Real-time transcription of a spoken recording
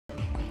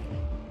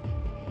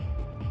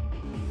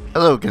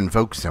Hello again,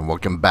 folks, and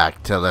welcome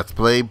back to Let's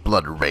Play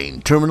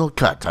BloodRayne Terminal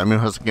Cut. I'm your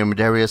host, Gamer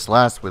Darius.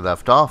 Last we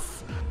left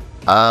off,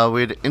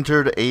 we had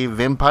entered a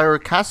vampire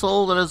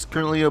castle that is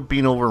currently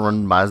being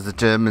overrun by the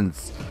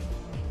Germans.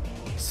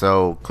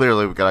 So,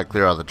 clearly we gotta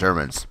clear out the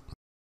Germans.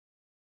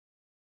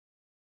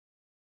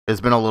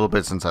 It's been a little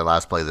bit since I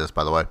last played this,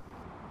 by the way.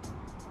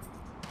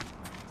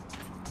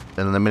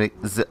 Eliminate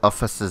the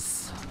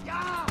offices.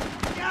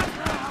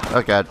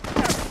 Oh god.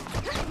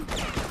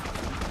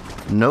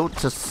 Note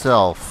to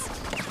self.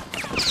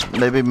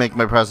 Maybe make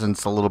my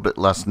presence a little bit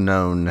less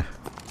known.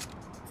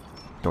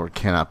 Door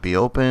cannot be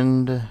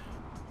opened.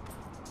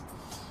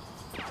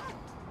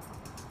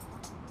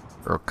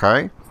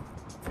 Okay.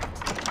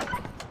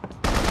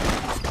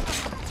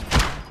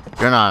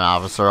 You're not an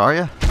officer, are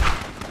you?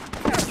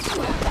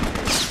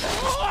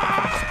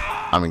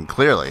 I mean,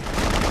 clearly.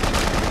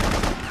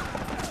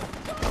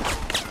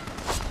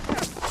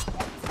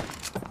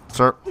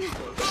 Sir,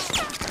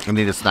 I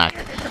need a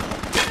snack.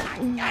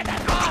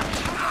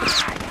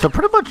 So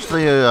pretty much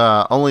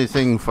the only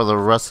thing for the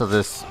rest of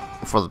this,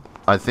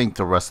 I think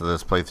the rest of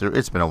this playthrough,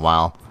 it's been a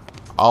while,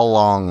 a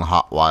long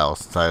hot while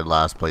since I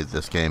last played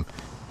this game,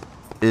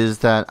 is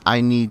that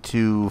I need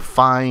to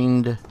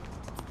find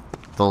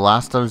the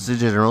last of the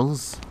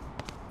generals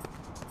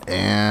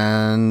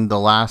and the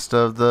last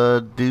of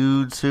the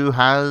dudes who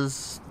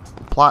has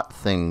plot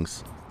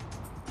things.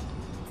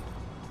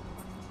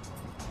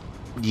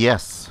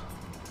 Yes.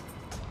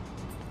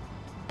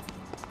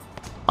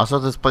 Also,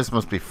 this place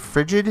must be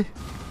frigid.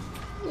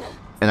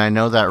 And I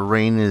know that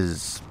Rain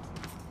is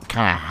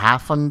kind of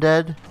half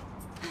undead.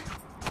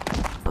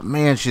 But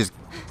man, she's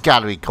got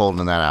to be cold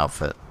in that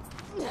outfit.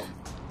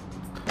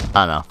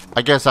 I don't know.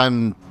 I guess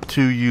I'm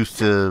too used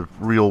to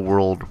real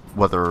world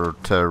weather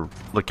to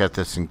look at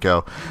this and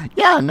go,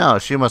 yeah, no,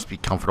 she must be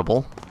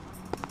comfortable.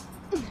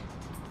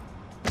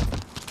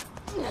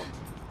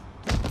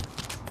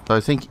 So I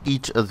think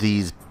each of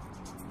these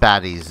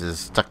baddies is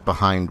stuck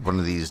behind one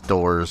of these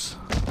doors.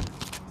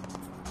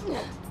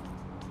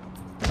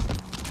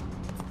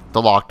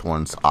 The locked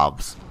ones,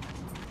 obs.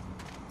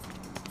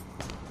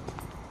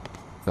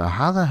 So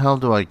how the hell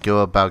do I go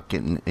about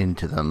getting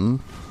into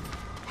them?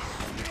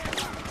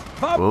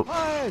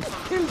 Vampires!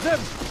 Kill them!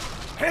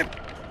 Help!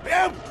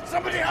 Help!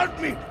 Somebody help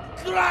me!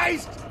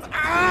 Christ!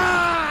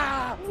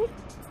 Ah!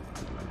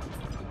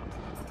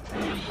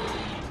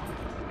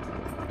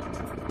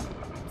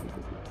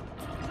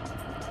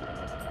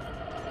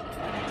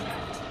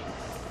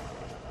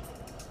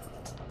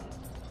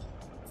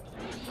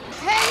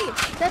 Hey!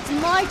 That's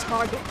my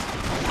target!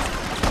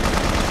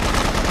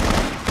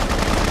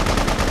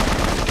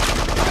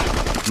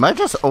 Am I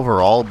just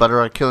overall better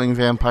at killing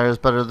vampires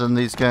better than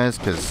these guys?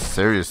 Because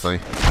seriously.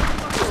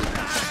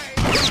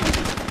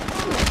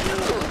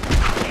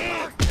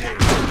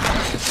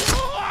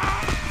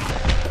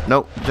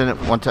 Nope,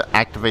 didn't want to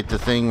activate the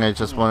thing, I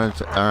just wanted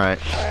to... Alright.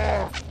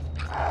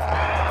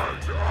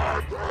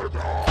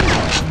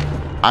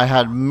 I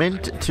had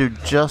meant to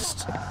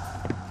just...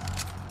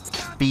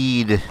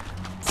 feed...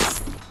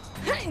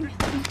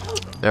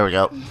 There we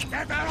go.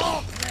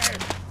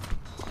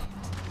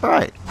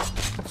 Alright.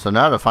 So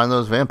now to find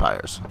those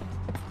vampires.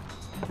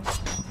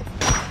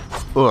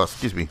 Oh,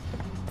 excuse me.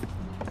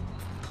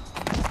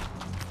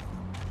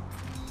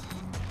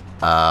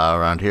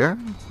 Around here?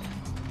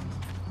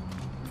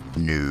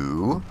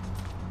 No.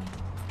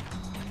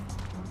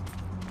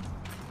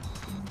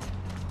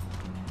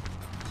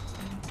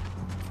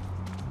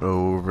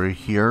 Over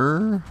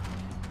here?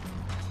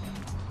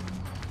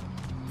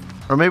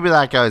 Or maybe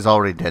that guy's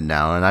already dead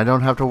now and I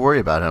don't have to worry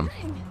about him.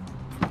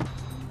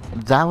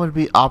 That would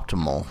be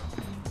optimal.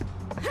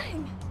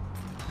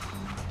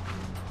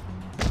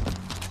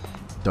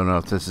 Don't know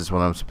if this is what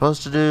I'm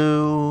supposed to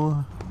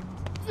do.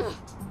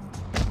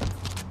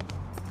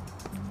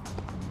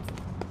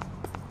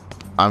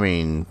 I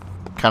mean,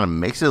 kind of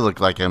makes it look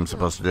like I'm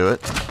supposed to do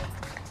it.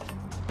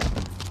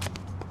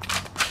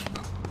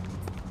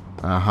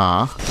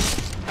 Uh-huh.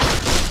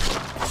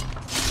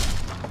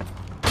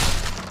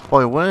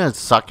 Boy, wouldn't it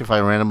suck if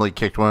I randomly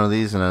kicked one of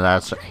these and it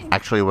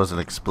actually was an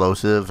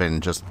explosive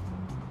and just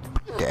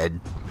dead?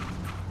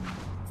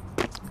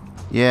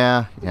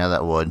 Yeah,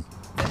 that would.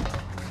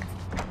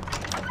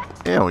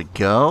 There we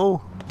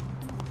go.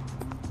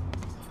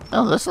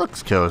 Oh, this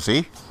looks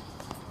cozy.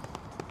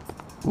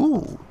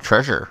 Ooh,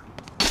 treasure.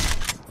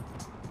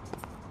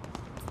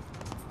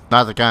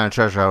 Not the kind of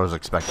treasure I was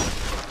expecting.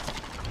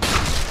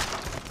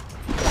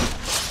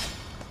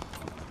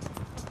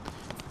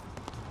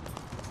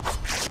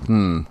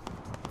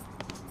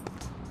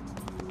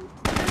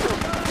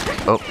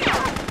 Oh,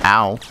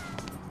 ow.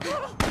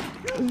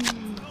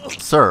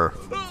 Sir,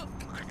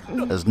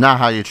 that's not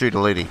how you treat a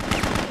lady.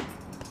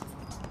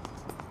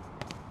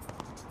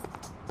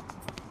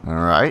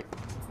 Alright.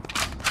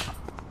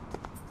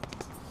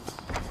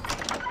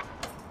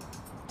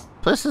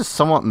 This is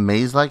somewhat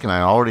maze-like and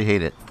I already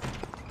hate it.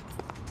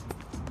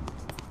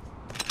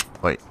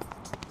 Wait.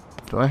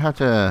 Do I have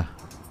to...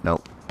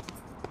 Nope.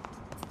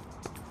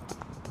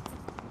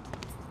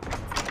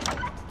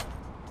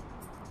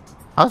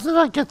 How did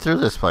I get through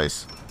this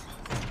place?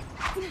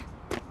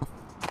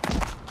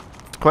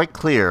 quite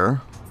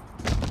clear.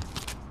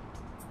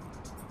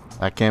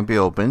 That can't be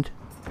opened.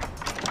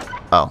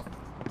 Oh.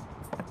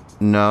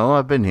 No,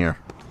 I've been here.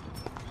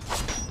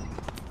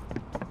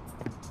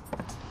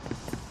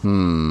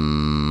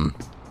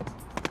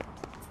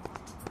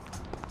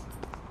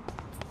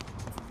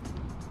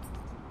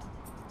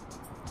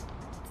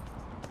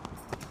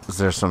 Is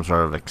there some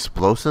sort of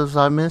explosives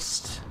I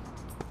missed?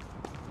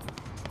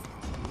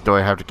 Do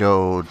I have to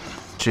go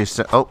chase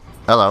it? Oh,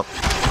 hello.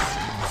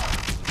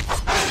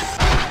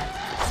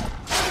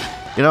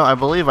 You know, I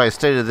believe I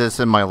stated this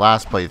in my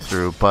last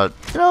playthrough, but,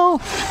 you know,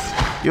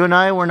 you and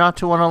I were not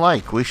too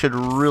unlike. We should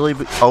really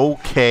be...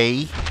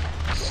 Okay.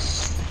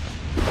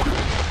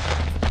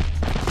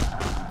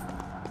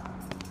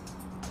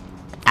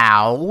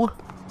 Ow.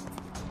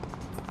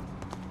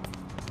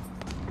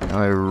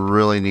 I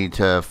really need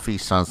to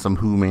feast on some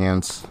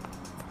humans.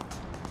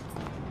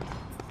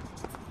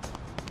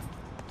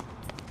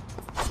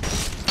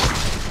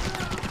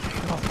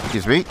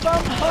 Excuse me.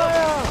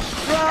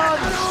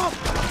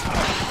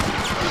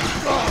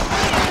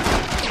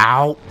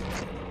 Ow.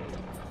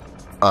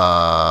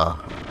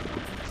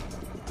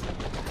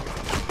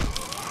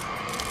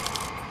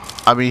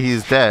 I mean,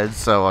 he's dead,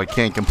 so I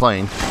can't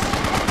complain.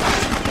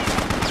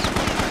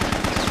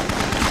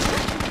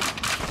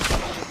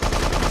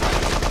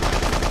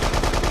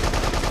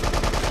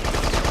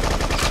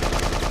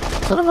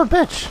 Son of a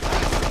bitch.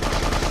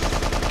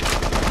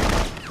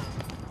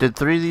 Did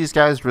 3 of these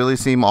guys really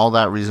seem all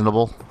that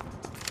reasonable?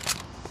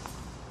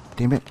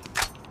 Damn it.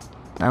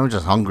 Now I'm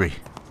just hungry.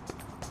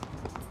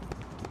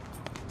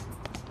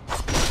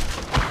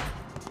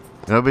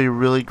 You know what would be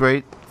really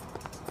great?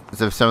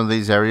 Is if some of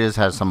these areas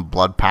had some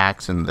blood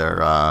packs in their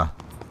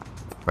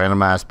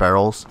random ass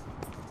barrels.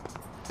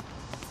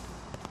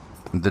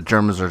 The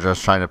Germans are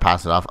just trying to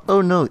pass it off.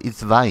 Oh no,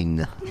 it's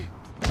fine.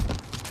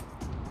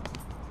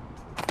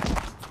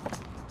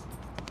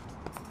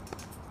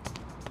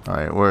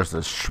 Alright, where's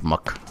this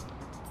schmuck?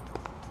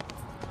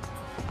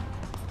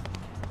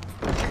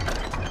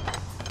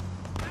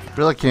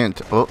 Really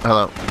can't. Oh,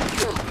 hello.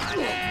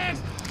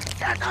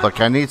 Look,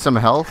 I need some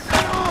health.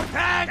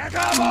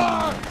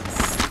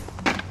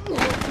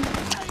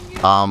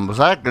 Was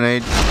that a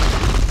grenade?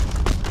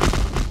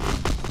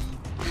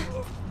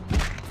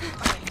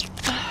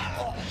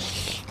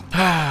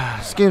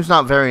 This game's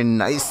not very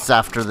nice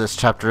after this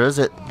chapter, is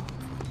it?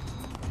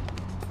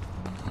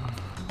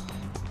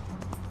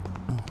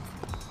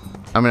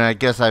 I mean, I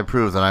guess I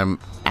proved that I'm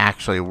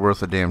actually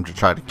worth a damn to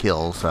try to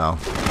kill, so.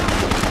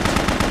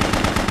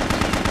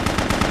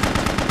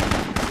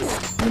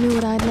 You know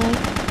what I'd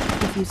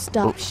like? If you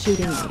stop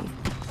shooting me.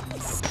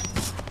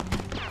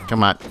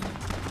 Come on.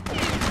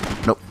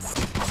 Nope.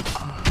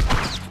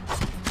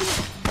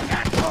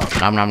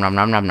 Nom nom nom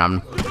nom nom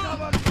nom.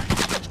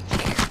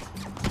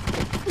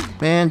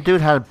 Man,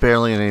 dude had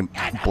barely any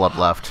blood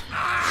left.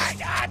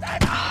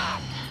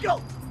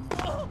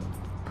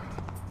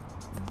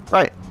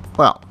 Right.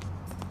 Well.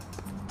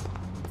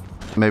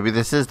 Maybe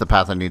this is the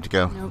path I need to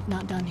go. Nope,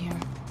 not done here.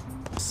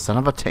 Son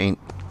of a taint.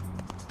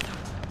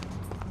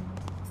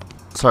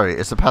 Sorry,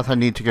 it's the path I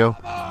need to go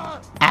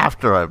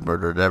after I've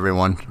murdered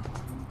everyone.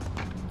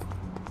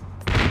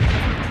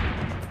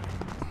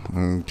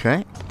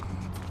 Okay.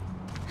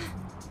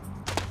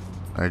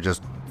 I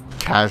just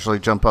casually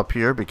jump up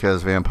here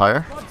because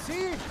vampire.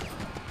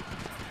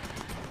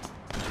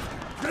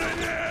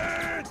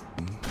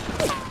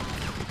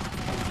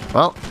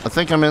 Well, I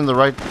think I'm in the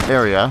right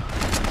area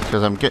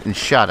because I'm getting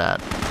shot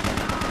at.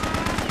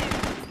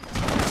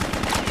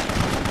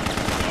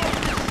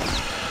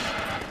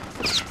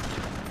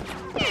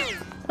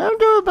 I'm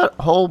doing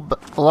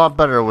a lot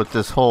better with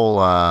this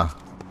whole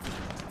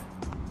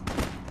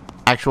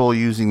actual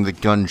using the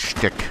gun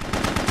shtick.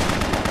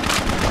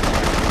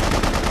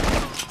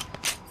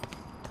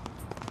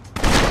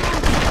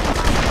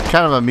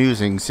 Kind of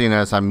amusing, seeing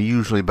as I'm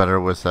usually better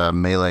with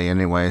melee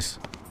anyways.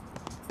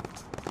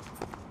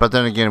 But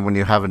then again, when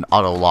you have an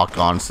auto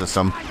lock-on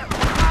system,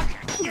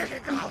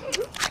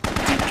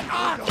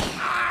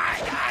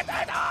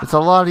 it's a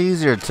lot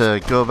easier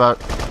to go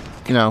about,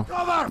 you know,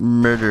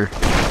 murder.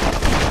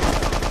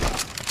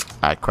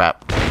 Ah,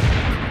 crap.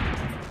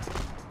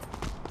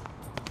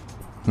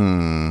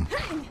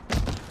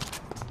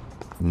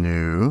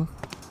 No.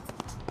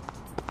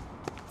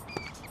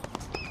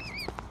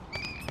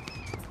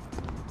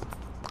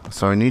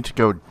 So I need to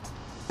go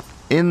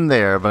in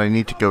there, but I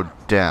need to go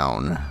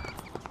down.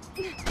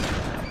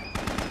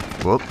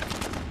 Whoop.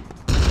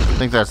 I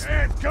think that's...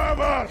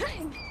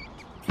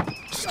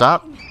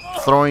 Stop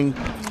throwing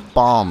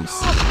bombs.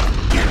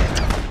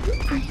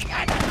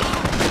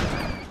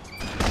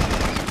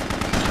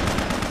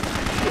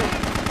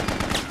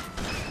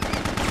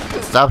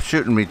 Stop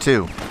shooting me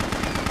too.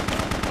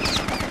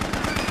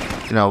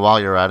 You know, while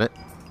you're at it.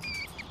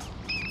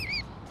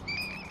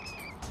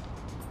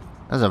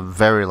 That's a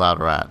very loud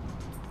rat.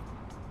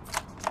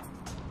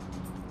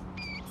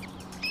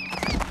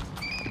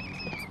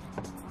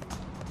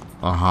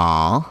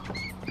 Uh-huh.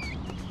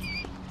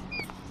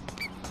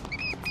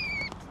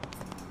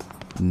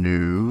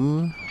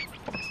 No.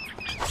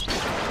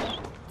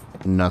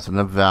 Nothing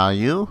of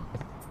value.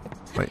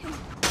 Wait.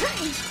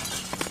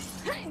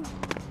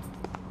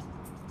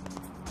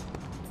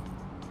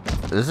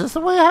 Is this the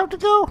way I have to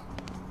go?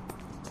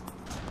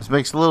 This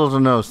makes little to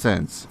no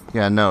sense.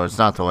 Yeah, no, it's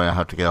not the way I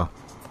have to go.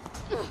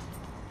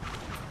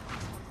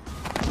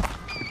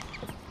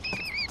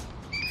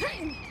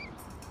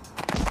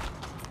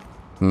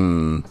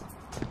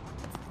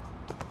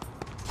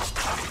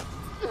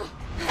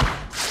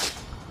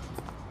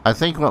 I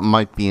think what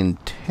might be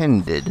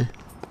intended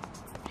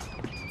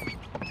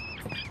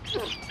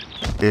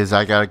is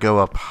I gotta go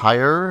up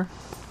higher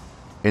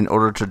in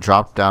order to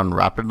drop down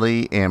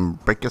rapidly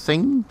and break a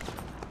thing.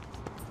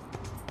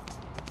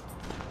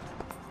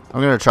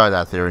 I'm gonna try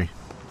that theory.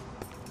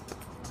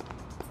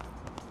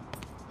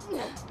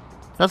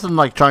 Nothing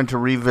like trying to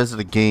revisit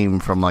a game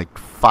from like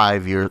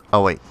 5 years.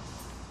 Oh, wait.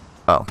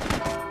 Oh.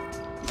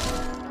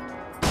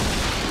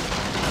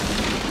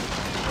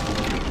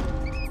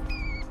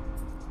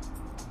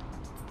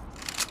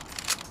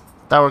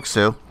 That works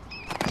too.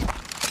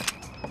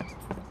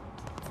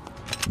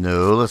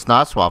 No, let's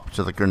not swap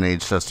to the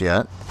grenades just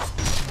yet.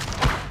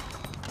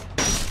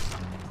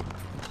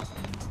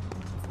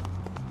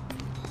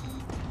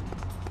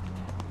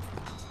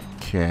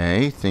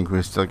 Okay, think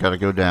we still gotta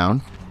go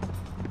down.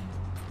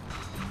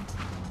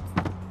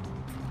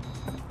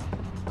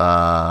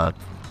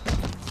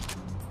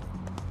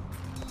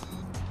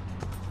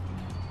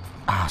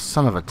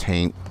 Son of a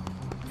taint.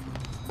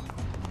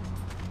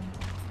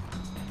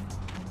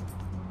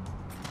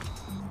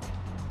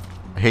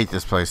 I hate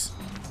this place.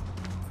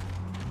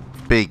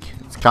 Big.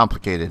 It's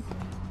complicated.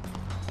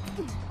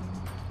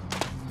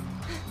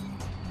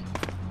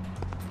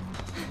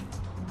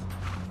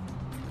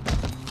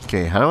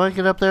 Okay, how do I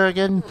get up there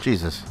again?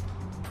 Jesus.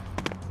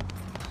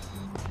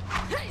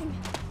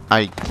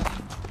 I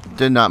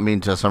did not mean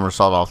to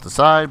somersault off the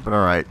side, but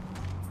alright.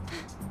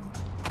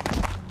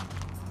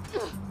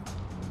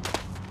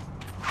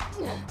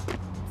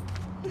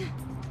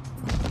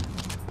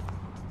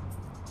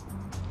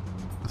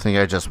 I think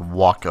I just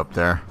walk up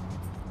there.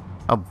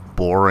 How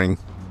boring.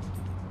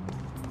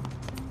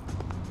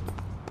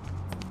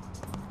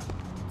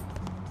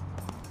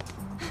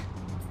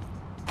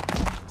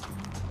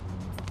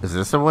 Is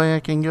this a way I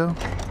can go?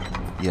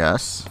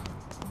 Yes.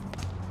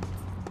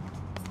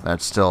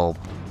 That's still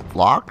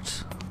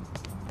locked?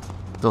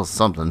 Still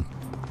something.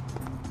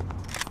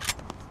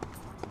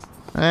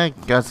 I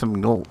got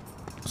some gold.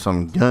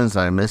 Some guns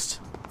I missed.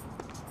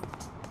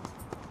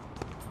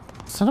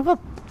 Son of a...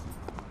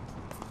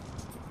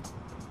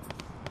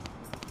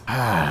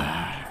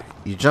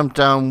 You jump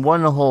down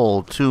one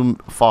hole too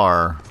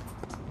far.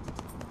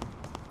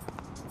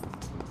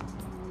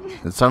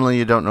 And suddenly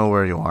you don't know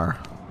where you are.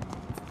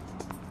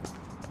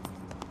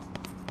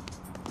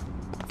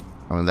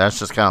 I mean, that's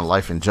just kind of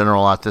life in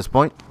general at this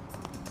point.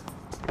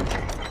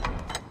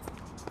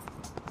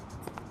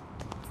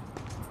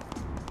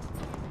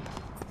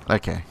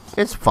 Okay,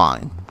 it's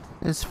fine.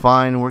 It's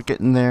fine, we're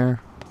getting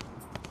there.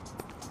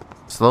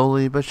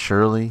 Slowly but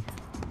surely.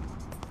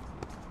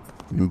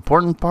 The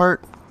important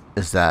part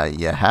is that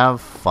you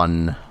have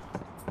fun.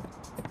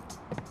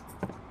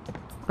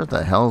 Where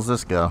the hell does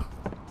this go?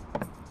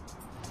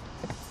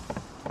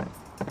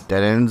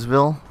 Dead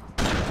Endsville?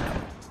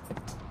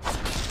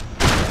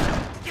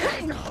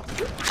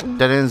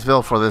 Dead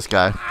Endsville for this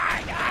guy.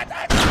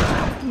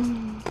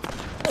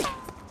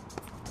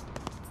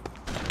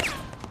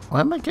 Why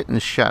am I getting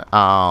shot?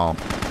 Oh.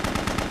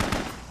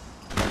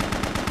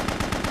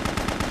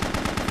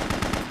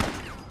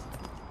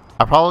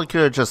 I probably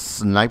could have just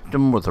sniped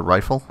him with a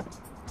rifle.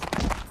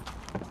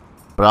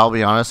 But I'll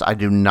be honest, I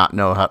do not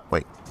know how...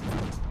 Wait.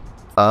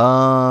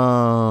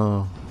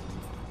 Oh.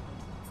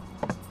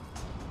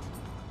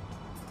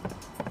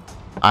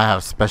 I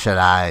have special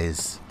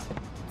eyes.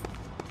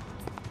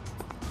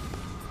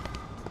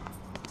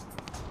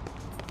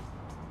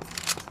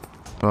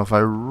 Well, if I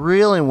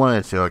really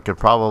wanted to, I could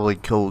probably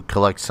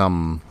collect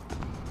some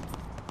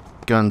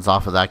guns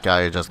off of that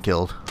guy I just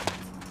killed.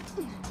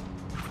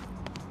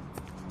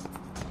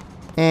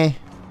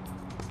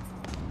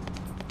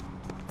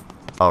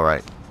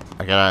 Alright.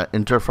 I gotta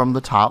enter from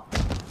the top.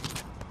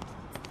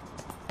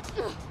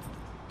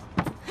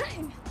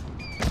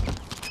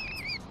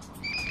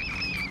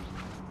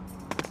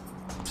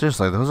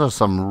 Seriously, those are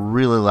some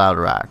really loud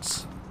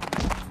rats.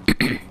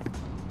 I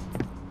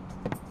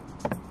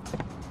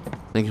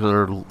think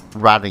they're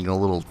ratting a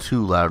little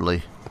too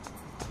loudly.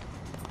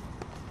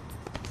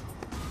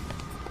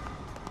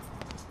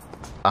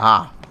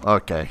 Aha.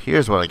 Okay,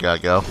 here's where I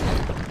gotta go.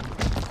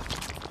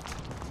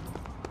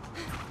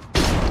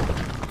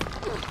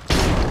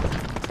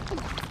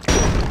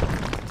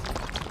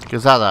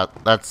 Because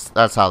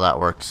that's how that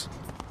works.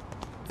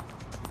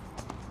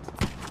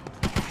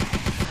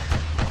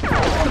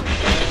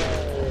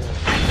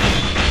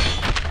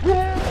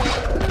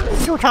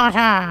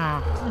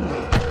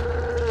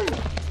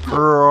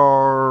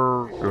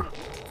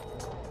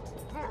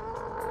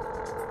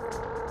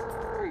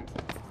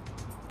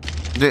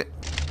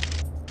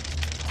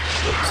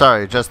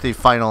 Sorry, just the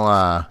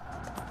final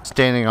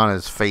standing on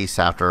his face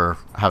after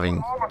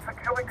having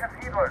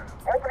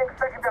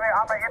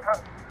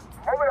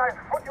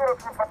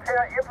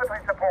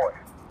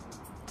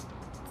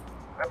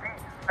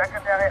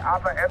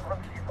upper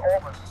entrance is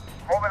open.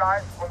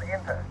 Mobilize und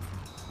enter.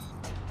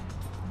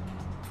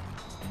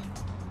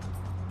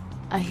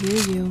 I hear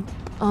you.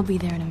 I'll be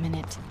there in a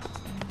minute.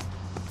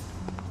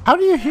 How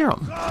do you hear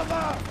them?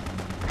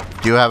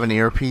 Do you have an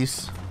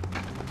earpiece?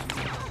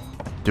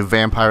 Do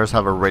vampires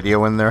have a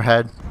radio in their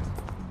head?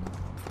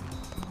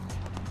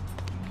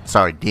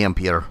 Sorry, DM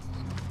Peter.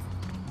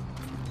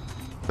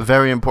 A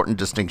very important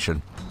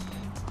distinction.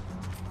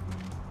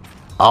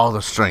 All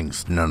the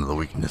strengths, none of the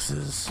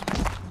weaknesses.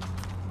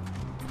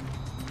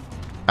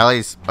 At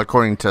least,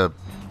 according to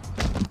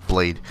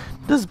Blade.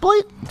 Did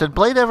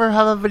Blade ever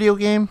have a video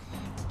game?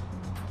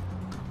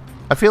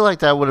 I feel like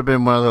that would have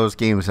been one of those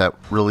games that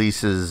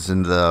releases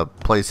in the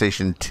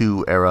PlayStation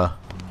 2 era.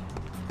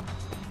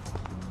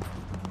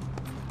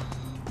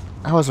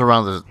 That was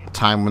around the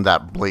time when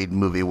that Blade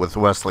movie with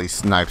Wesley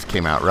Snipes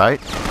came out,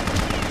 right?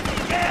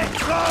 Get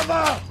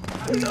cover!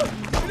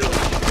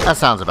 That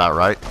sounds about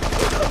right.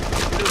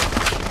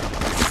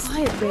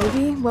 Quiet,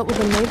 baby. What will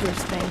the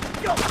neighbors think?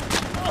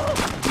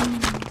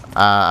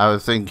 I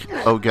would think,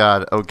 oh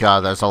god,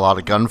 that's a lot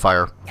of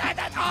gunfire.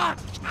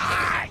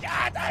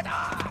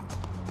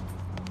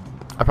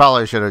 I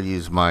probably should have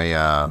used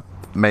my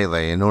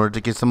melee in order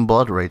to get some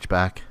blood rage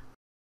back.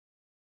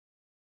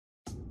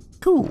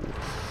 Cool.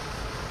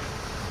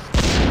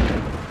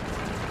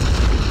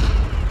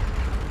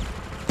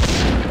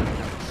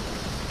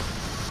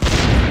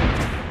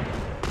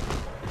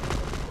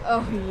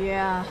 Oh,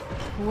 yeah.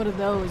 What are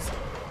those?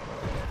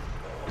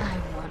 I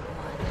want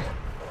one.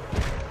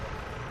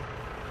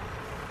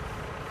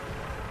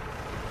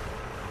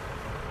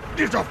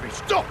 Get off me!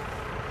 Stop!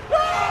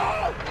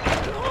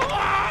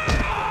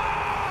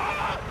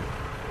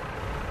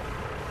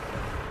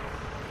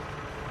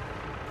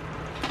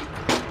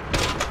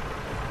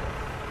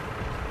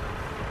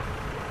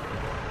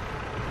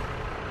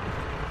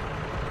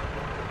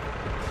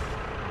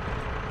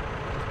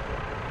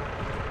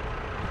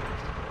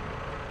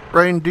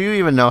 Rain, do you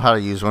even know how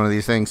to use one of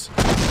these things?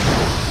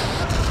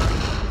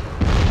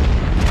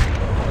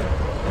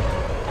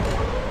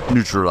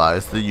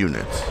 Neutralize the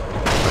unit.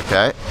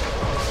 Okay.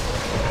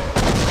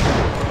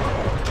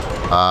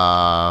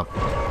 How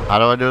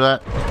do I do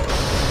that?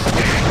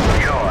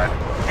 You're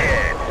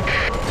dead.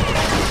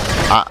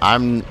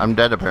 I'm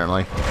dead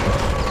apparently.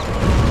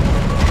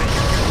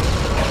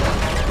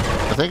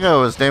 I think I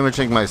was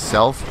damaging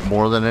myself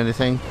more than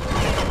anything.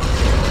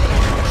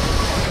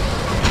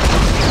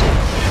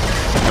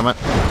 Come on.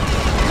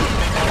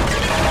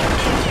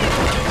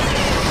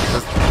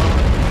 Just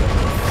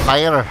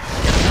fire.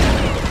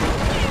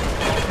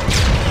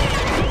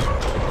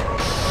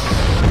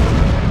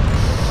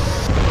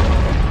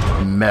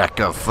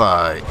 Mecha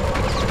fight.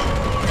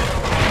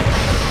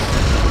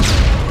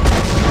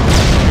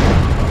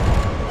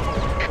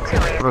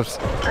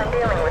 I'm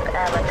dealing with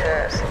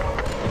amateurs.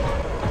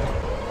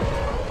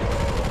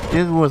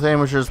 Dealing with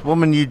amateurs?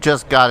 Woman, you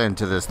just got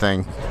into this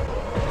thing.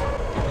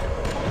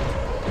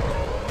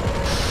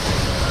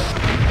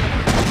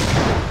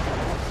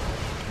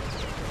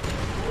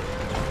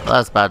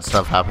 That's bad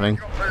stuff happening.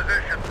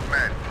 Positions,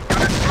 men.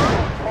 Unit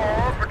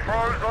 4,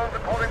 patrol zones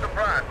according to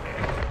plan.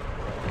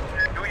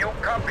 Do you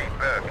copy,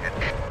 Birkin?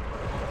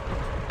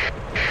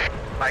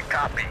 I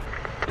copy.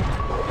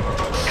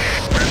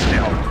 Friendly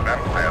house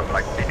vampires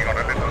like feeding on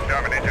a little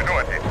German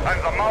ingenuity and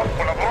a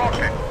mouthful of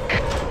rocket.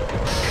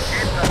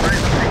 Keep the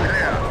reasonably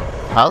clear.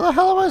 How the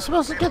hell am I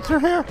supposed to get through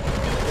here?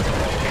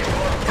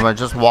 Am I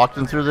just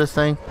walking through this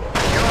thing?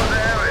 You're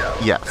the area.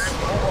 Yes.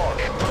 Then move on.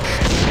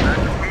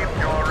 And keep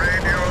your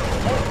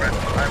radios open.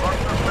 I want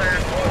to stay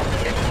at home.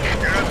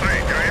 Unit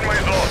 3, you're in my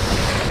zone.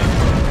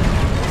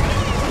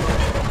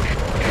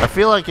 I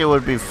feel like it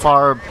would be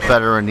far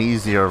better and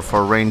easier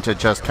for Rain to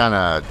just kind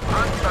of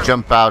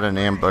jump out and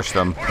ambush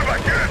them. What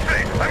about Unit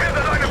 3? I'm in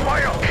the line of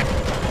fire.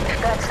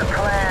 That's the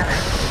plan.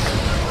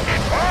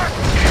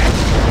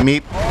 What?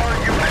 Meep. All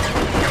units.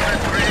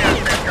 Unit 3 has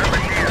been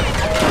commandeered.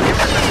 All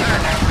units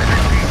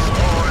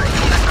attack. All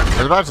units I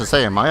was about to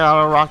say, am I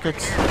out of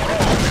rockets? It's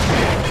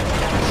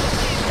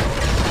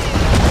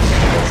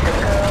the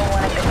girl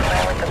wanted to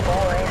play with the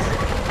boys.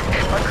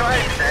 For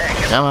Christ's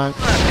sake. Come on.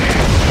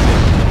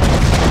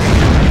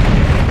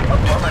 A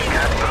woman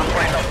can't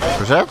operate a bull.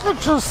 Was that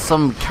just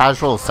some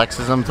casual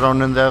sexism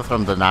thrown in there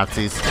from the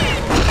Nazis? Give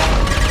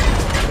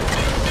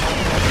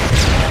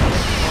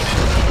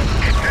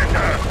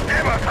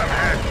us some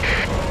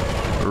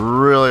head.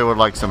 Really would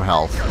like some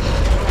health.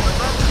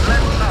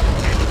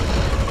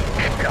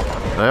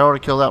 Did I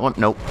already kill that one?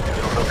 Nope. She's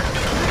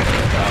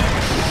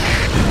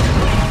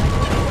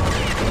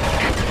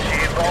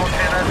on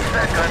in a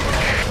second.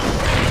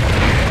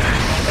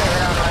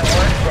 Even on my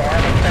worst day, I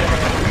haven't been in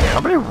How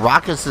many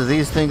rockets do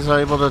these things are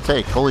able to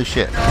take? Holy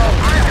shit.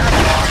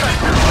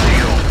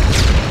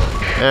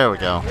 There we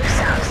go. You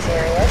sound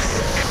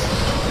serious.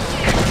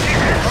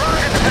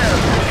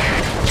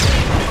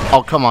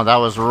 Oh, come on. That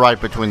was right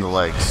between the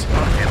legs.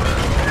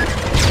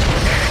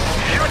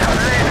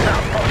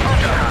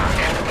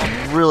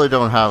 Really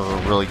don't have a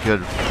really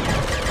good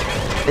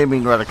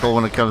aiming reticle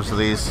when it comes to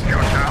these. Tell you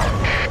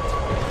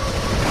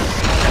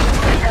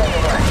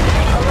what,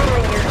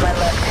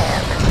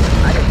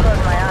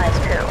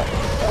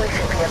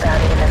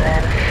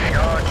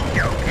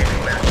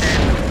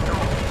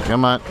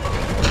 Come on.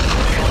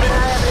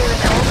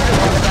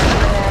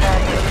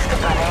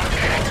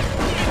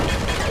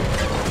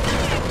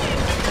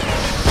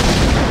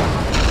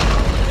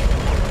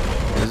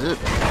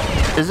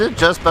 Is it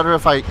just better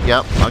if I...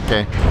 Yep,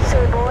 okay.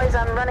 Say, boys,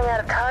 I'm running out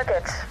of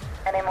targets.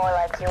 Any more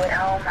like you at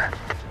home?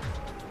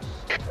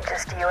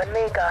 Just you and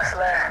me,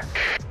 Gosler.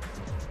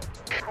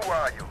 Who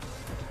are you?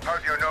 How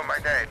do you know my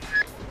name?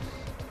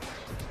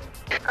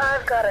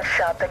 I've got a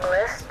shopping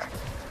list,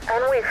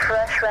 and we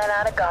fresh ran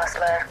out of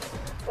Gosler.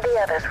 The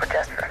others were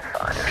just for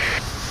fun.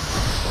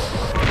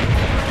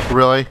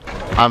 Really?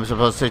 I'm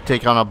supposed to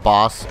take on a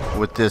boss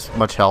with this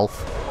much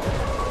health?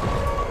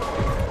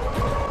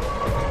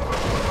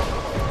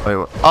 Wait,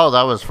 oh,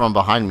 that was from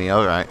behind me.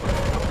 Alright.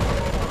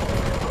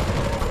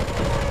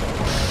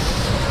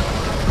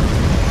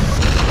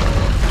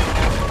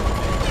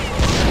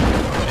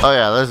 Oh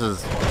yeah, this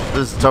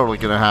is totally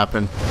gonna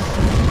happen.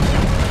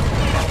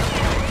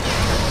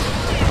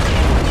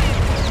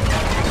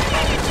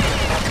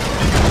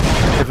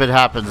 If it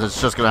happens,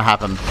 it's just gonna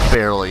happen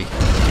barely.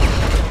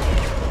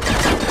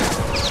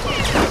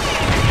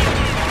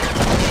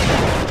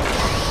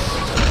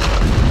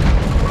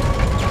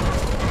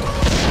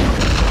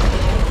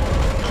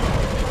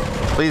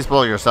 Please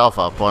blow yourself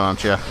up, why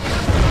don't you?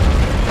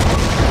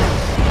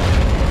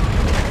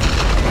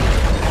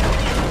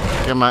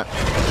 Come on.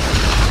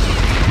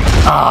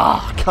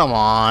 Ah, come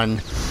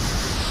on.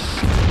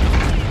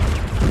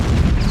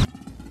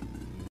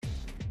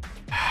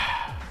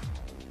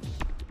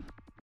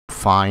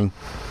 Fine.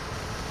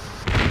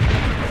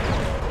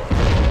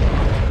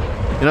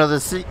 You know,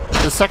 this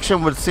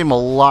section would seem a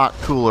lot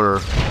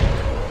cooler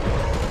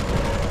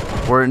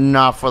were it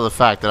not for the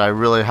fact that I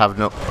really have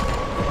no...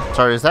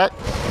 Sorry, is that...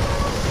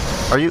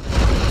 Are you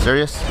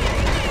serious?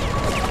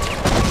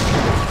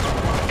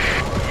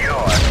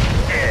 You're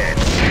dead.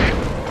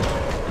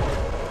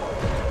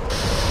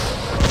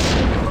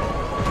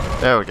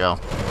 There we go.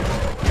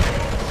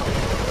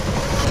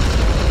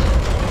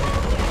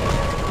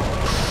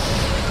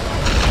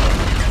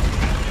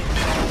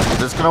 Is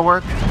this gonna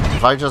work?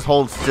 If I just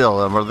hold still,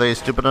 are they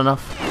stupid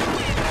enough?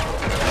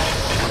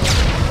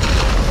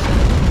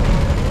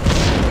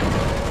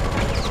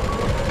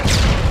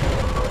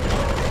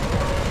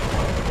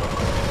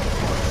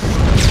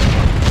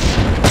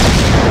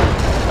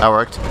 That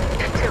worked. Too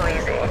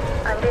easy.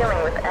 I'm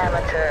dealing with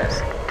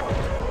amateurs.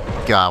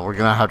 God, we're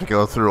gonna have to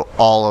go through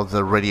all of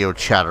the radio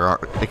chatter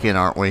again,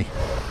 aren't we?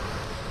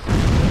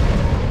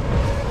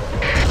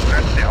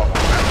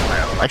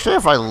 Actually,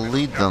 if I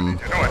lead them...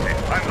 You're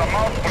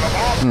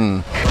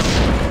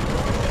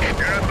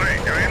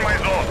in my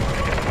zone.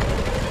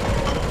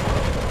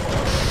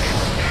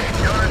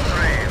 Unit 3,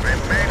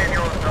 remain in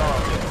your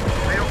zone.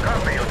 Do you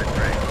copy, Unit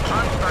 3?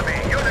 Answer me,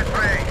 Unit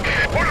 3.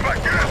 Hold back,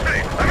 Unit 3.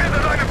 I'm in the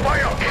line of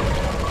fire.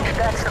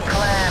 That's the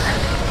plan.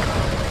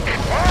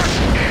 What?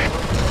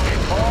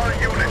 All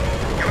units.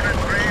 Unit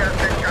 3 has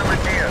been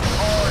commandeered.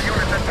 All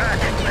units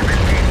attack. I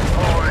repeat,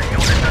 all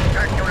units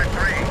attack Unit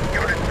 3.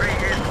 Unit 3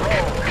 is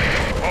rogue.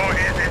 Who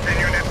is it in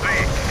Unit 3?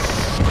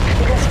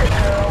 Just a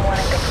girl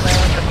wanting to play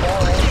with the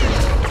boys.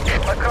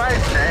 For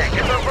Christ's sake,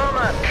 it's a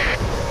woman.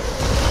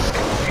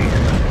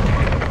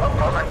 A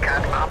woman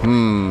can't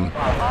operate.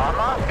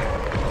 Armor?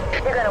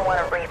 You're gonna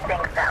want to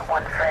rethink that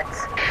one,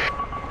 Fritz.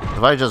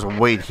 If I just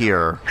wait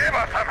here... Give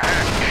us some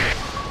hand.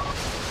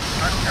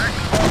 Attack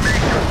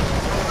formation.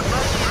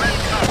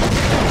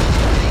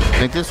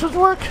 Not Think this would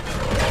work?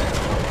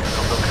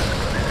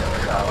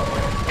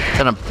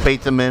 Kind of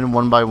bait them in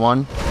one by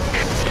one?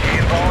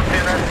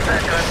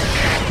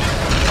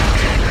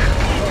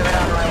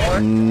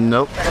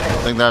 Nope.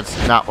 I think that's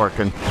not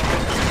working. You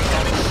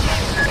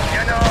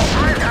know,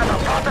 I've had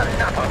about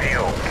enough of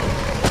you.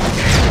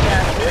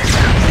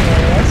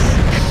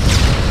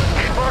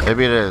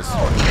 Maybe it is.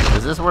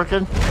 Is this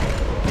working?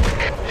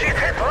 She's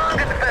hit wrong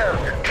in the field.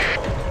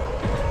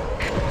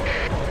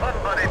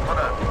 Somebody put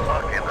a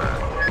fuck in her.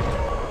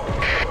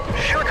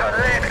 Shoot her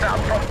legs out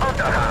from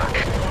under her.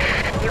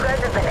 You guys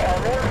have been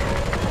aiming?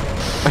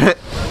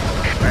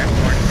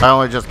 I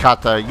only just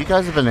caught the... You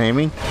guys have been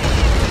aiming? Tell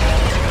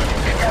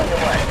you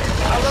what,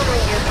 I'll only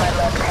use my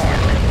left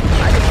hand.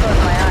 I can close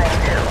my eyes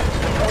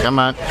too. Come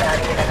on. About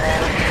even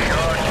then.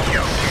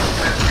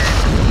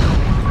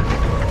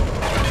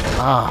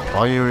 Ah,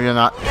 well, you're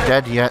not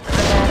dead yet.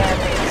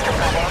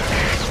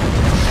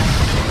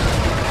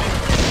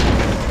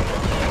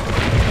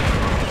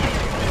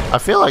 I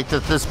feel like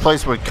that this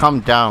place would come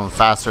down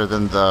faster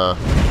than the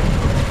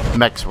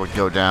mechs would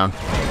go down.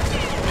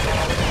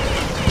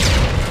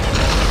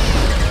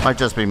 Might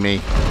just be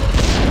me.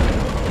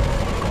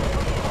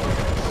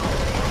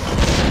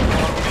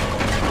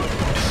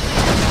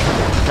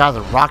 God,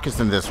 the rockets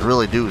in this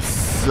really do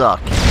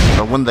suck.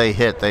 But when they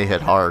hit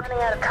hard.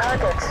 Running out of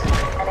targets.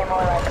 Any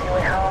more like you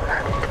at home?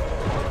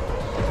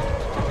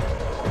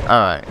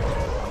 Alright.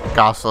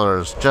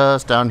 Gosler's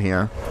just down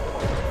here.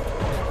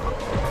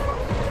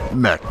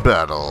 Mech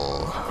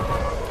battle.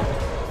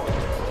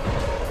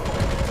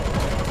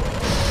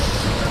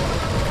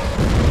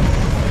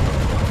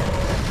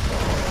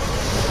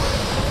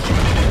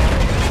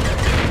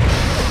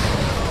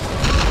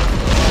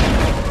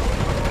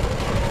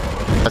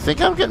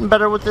 think I'm getting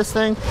better with this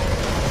thing.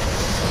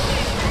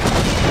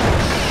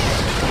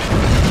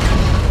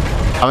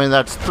 I mean,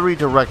 that's 3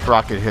 direct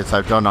rocket hits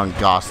I've done on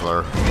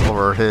Gosler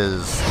over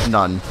his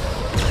none.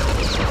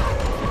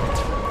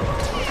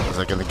 Is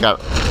I gonna get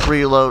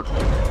reload?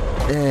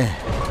 Eh.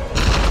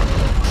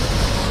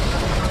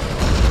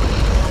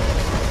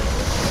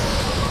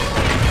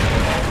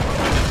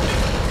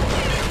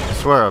 I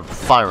swear I'm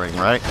firing,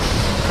 right?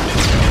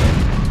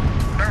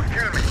 Don't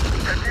kill me.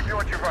 I'll give you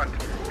what you want.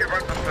 You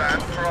want the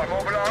plans for our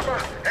mobile armor?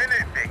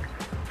 Anything.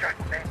 Just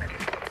name it.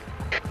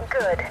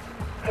 Good.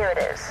 Here it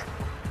is.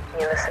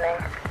 You listening?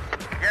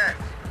 Yes,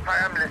 I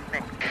am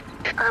listening.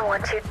 I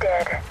want you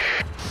dead.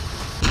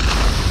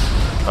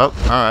 Oh,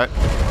 alright.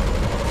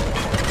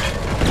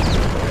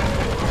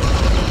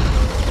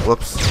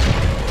 Whoops.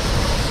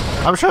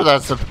 I'm sure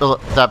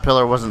that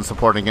pillar wasn't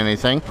supporting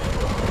anything.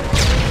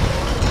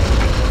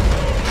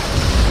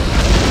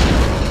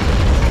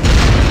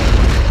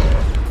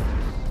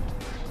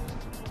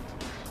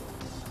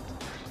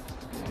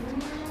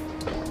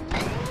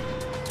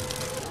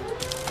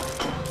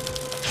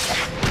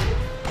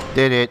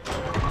 Did it.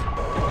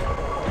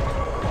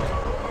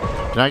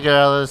 Can I get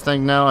out of this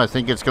thing now? I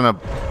think it's gonna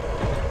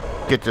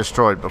get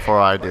destroyed before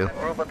I do.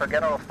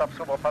 General Stab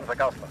Panzer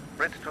Gaussler.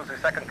 Bridge to the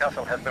second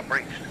castle has been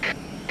breached.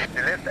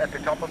 The lift at the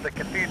top of the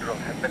cathedral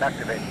has been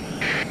activated.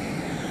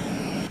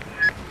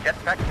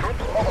 Jetpack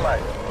troops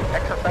mobilized.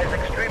 Exercise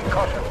extreme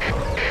caution.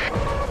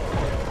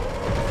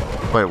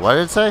 Wait, what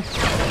did it say?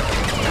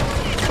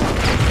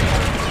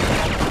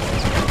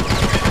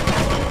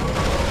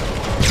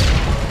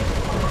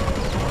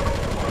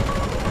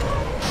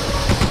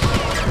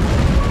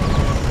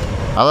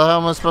 How the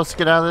hell am I supposed to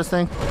get out of this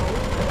thing?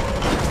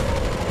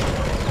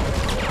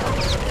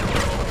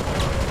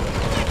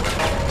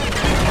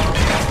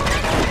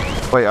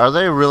 Wait, are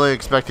they really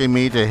expecting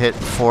me to hit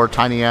 4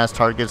 tiny ass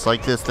targets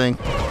like this thing?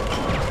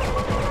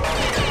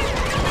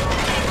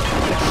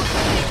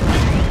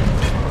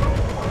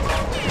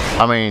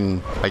 I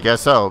mean, I guess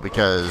so,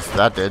 because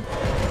that did.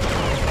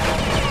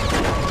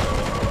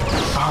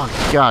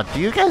 Oh god,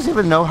 do you guys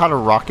even know how to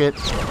rocket?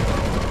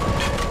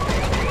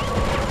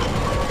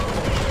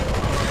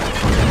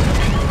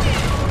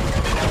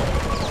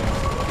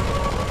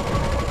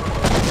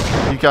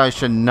 You guys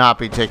should not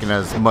be taking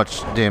as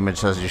much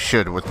damage as you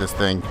should with this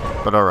thing,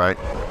 but alright.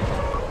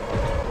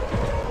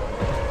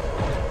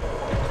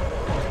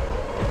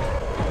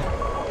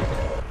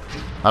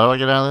 How do I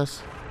get out of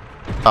this?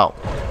 Oh.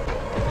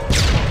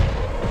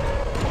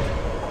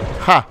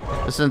 Ha!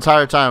 This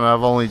entire time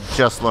I've only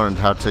just learned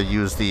how to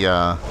use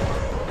the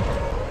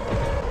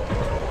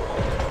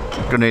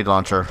grenade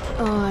launcher.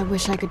 Oh, I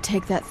wish I could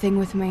take that thing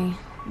with me,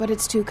 but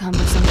it's too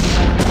cumbersome to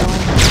handle.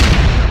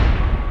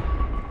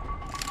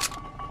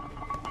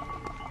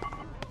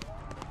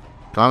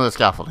 On the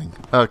scaffolding.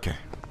 Okay.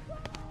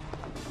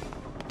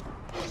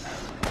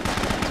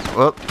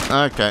 Whoop.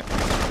 Okay.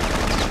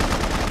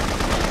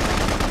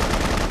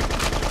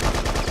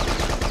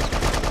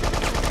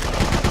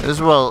 This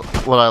is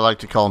what I like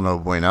to call no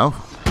bueno.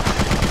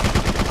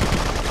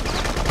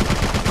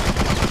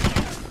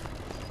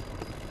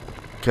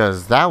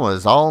 Because that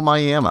was all my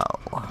ammo.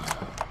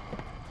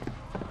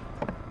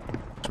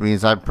 Which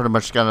means I pretty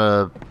much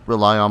gotta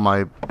rely on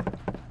my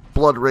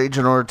blood rage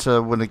in order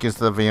to win against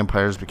the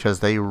vampires, because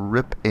they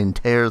rip and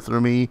tear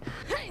through me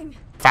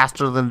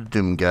faster than a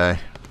Doom guy.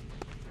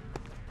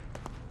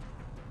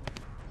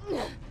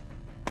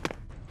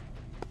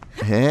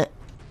 Heh.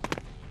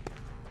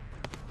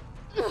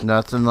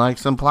 Nothing like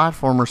some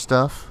platformer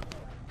stuff.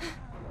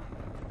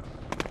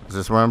 Is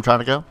this where I'm trying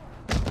to go?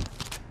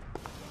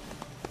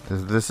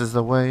 This is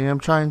the way I'm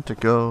trying to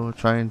go,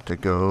 trying to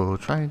go,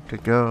 trying to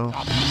go.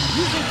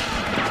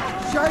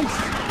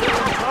 Scheiße!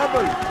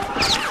 Trouble!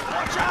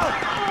 Watch out!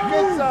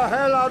 Get the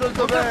hell out of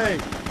the way!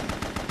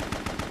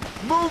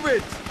 Move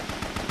it!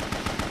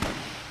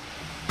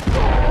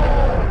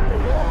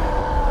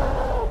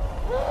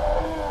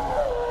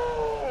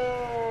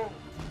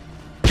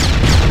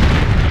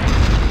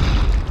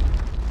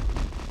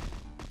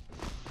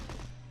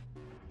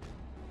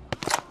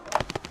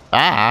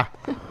 Ah!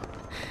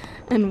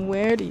 And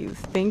where do you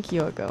think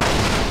you're going?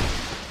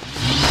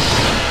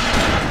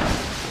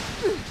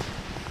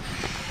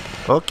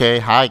 Okay,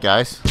 hi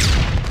guys.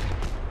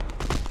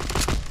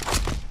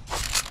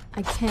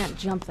 I can't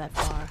jump that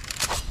far.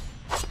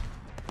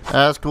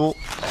 That's cool.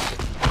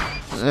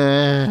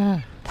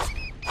 I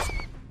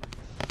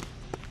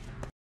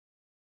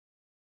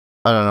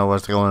don't know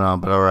what's going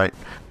on, but alright.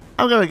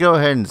 I'm gonna go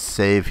ahead and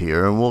save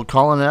here, and we'll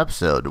call it an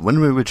episode. When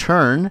we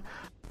return,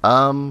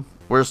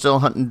 we're still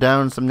hunting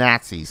down some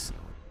Nazis.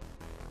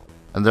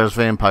 And there's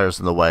vampires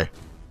in the way.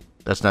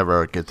 That's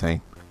never a good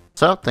thing.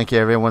 So, thank you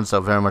everyone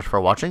so very much for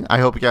watching. I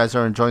hope you guys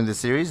are enjoying the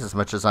series as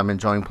much as I'm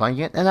enjoying playing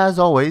it. And as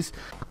always,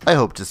 I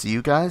hope to see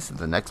you guys in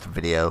the next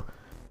video.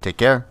 Take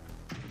care.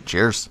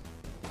 Cheers.